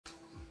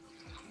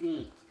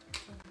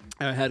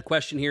I had a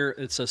question here.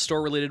 It's a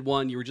store-related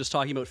one. You were just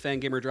talking about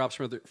Fangamer drops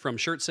from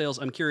shirt sales.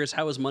 I'm curious,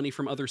 how is money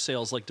from other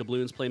sales like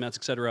doubloons, playmats,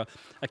 etc.,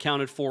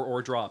 accounted for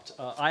or dropped?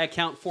 I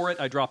account for it.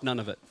 I drop none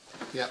of it.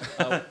 Yeah.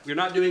 We're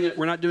not doing it.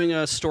 We're not doing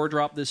a store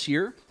drop this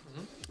year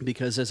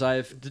because, as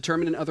I've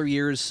determined in other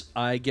years,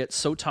 I get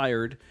so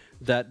tired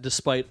that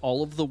despite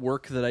all of the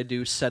work that I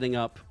do setting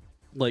up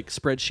like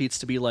spreadsheets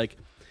to be like,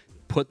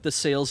 put the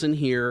sales in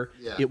here,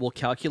 it will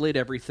calculate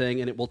everything,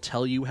 and it will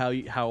tell you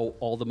how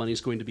all the money is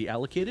going to be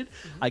allocated.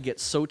 I get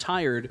so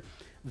tired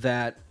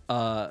that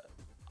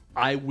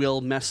I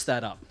will mess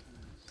that up.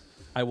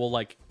 I will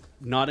like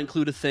not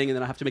include a thing, and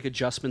then I have to make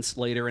adjustments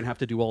later and have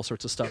to do all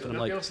sorts of stuff. Yeah, and I'm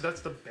like, honest,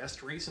 that's the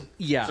best reason.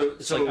 Yeah,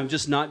 So like, I'm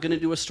just not going to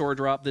do a store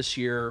drop this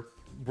year.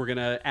 We're going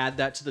to add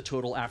that to the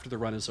total after the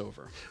run is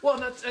over. Well,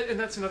 and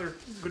that's another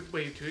good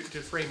way to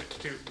frame it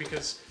too,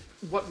 because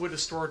what would a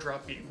store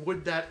drop be?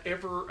 Would that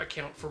ever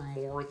account for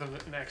more than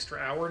an extra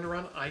hour in a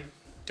run? I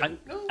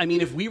don't know. I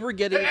mean, if we were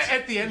getting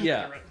at the end of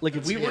the run, like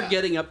if we were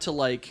getting up to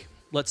like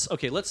let's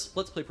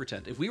play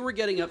pretend. If we were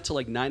getting up to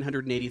like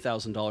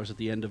 $980,000 at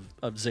the end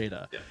of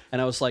Zeta, and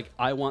I was like,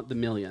 I want the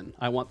million,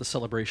 I want the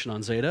celebration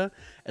on Zeta,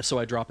 and so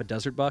I drop a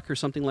desert buck or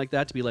something like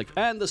that to be like,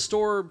 and the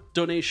store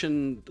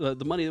donation,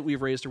 the money that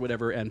we've raised or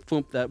whatever, and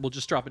boom, that we'll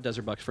just drop a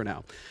desert buck for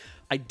now.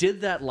 I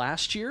did that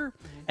last year,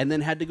 and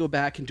then had to go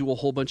back and do a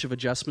whole bunch of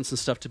adjustments and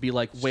stuff to be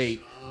like,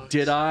 wait,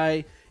 did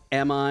I?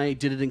 Am I?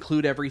 Did it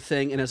include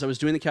everything? And as I was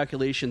doing the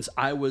calculations,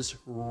 I was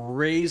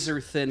razor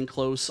thin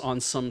close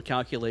on some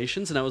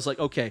calculations, and I was like,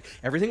 okay,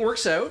 everything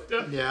works out.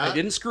 Yeah. I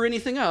didn't screw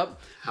anything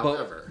up.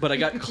 However. But I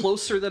got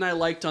closer than I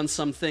liked on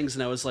some things,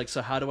 and I was like,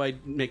 so how do I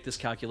make this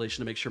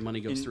calculation to make sure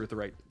money goes through at the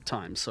right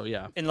time? So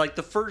yeah. And like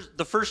the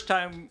first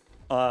time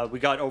we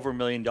got over $1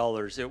 million,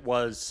 it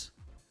was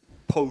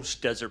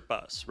post Desert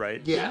Bus,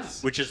 right?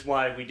 Yes. Which is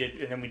why we did,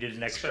 and then we did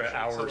an extra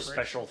hour celebration.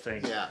 special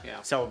thing.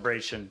 Yeah.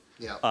 Celebration.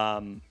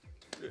 Yeah.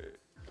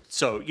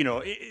 So, you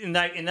know, in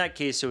that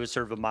case, it was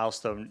sort of a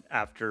milestone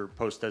after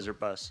post Desert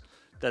Bus.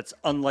 That's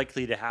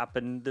unlikely to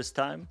happen this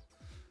time.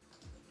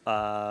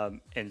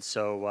 And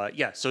so,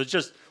 so it's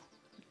just.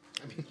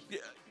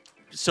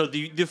 So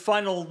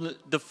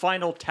the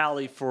final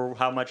tally for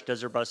how much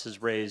Desert Bus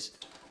has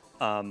raised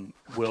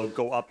will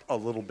go up a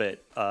little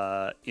bit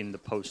in the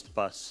post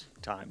bus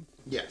time.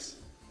 Yes.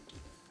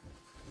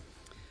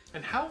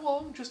 And how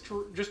long, just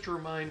to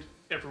remind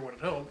everyone at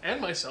home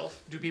and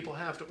myself, do people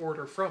have to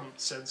order from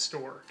said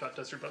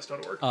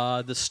store.desertbus.org?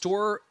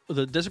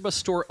 The Desert Bus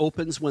store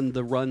opens when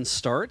the run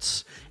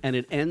starts, and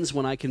it ends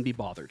when I can be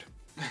bothered.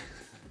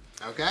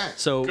 Okay.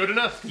 So Good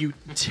enough. You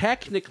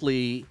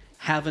technically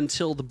have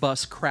until the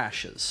bus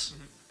crashes.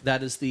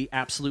 That is the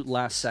absolute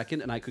last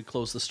second, and I could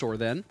close the store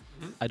then.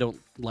 I don't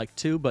like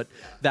to, but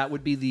that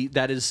would be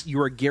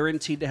you are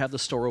guaranteed to have the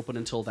store open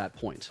until that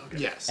point. Okay.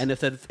 Yes. And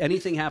if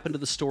anything happened to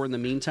the store in the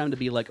meantime, to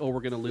be like, oh, we're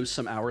going to lose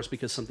some hours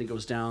because something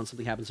goes down,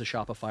 something happens to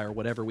Shopify or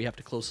whatever, we have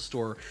to close the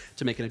store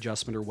to make an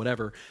adjustment or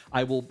whatever,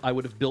 I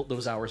would have built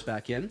those hours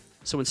back in.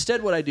 So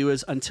instead what I do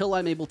is, until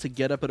I'm able to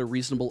get up at a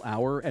reasonable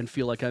hour and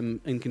feel like I'm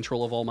in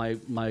control of all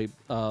my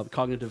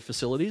cognitive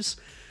facilities,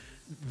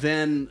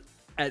 then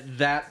at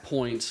that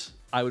point,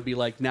 I would be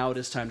like, now it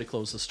is time to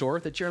close the store.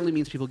 That generally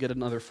means people get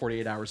another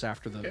 48 hours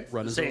after the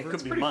run is over. It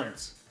could be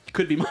months.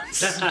 Could be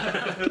months.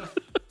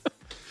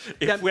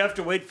 If we have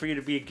to wait for you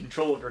to be in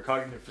control of your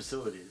cognitive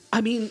facilities.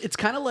 I mean, it's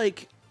kind of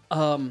like,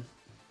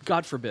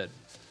 God forbid,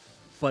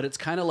 but it's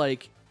kind of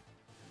like,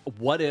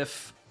 what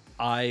if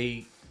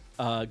I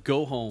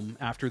go home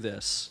after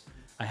this,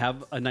 I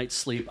have a night's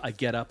sleep, I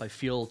get up, I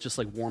feel just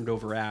like warmed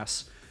over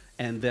ass,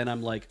 and then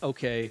I'm like,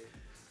 okay,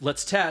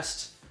 let's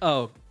test.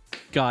 Oh,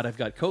 God, I've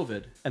got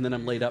COVID, and then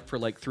I'm laid up for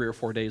like 3 or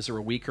 4 days or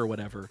a week or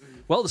whatever.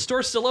 Well, the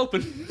store's still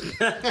open.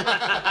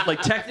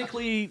 Like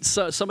technically,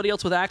 somebody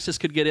else with access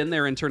could get in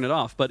there and turn it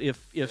off. But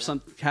if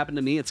something happened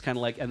to me, it's kind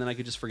of like, and then I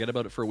could just forget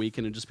about it for a week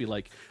and it'd just be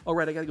like, oh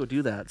right, I got to go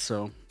do that.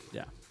 So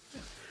yeah.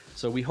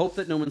 So we hope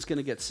that no one's going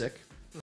to get sick.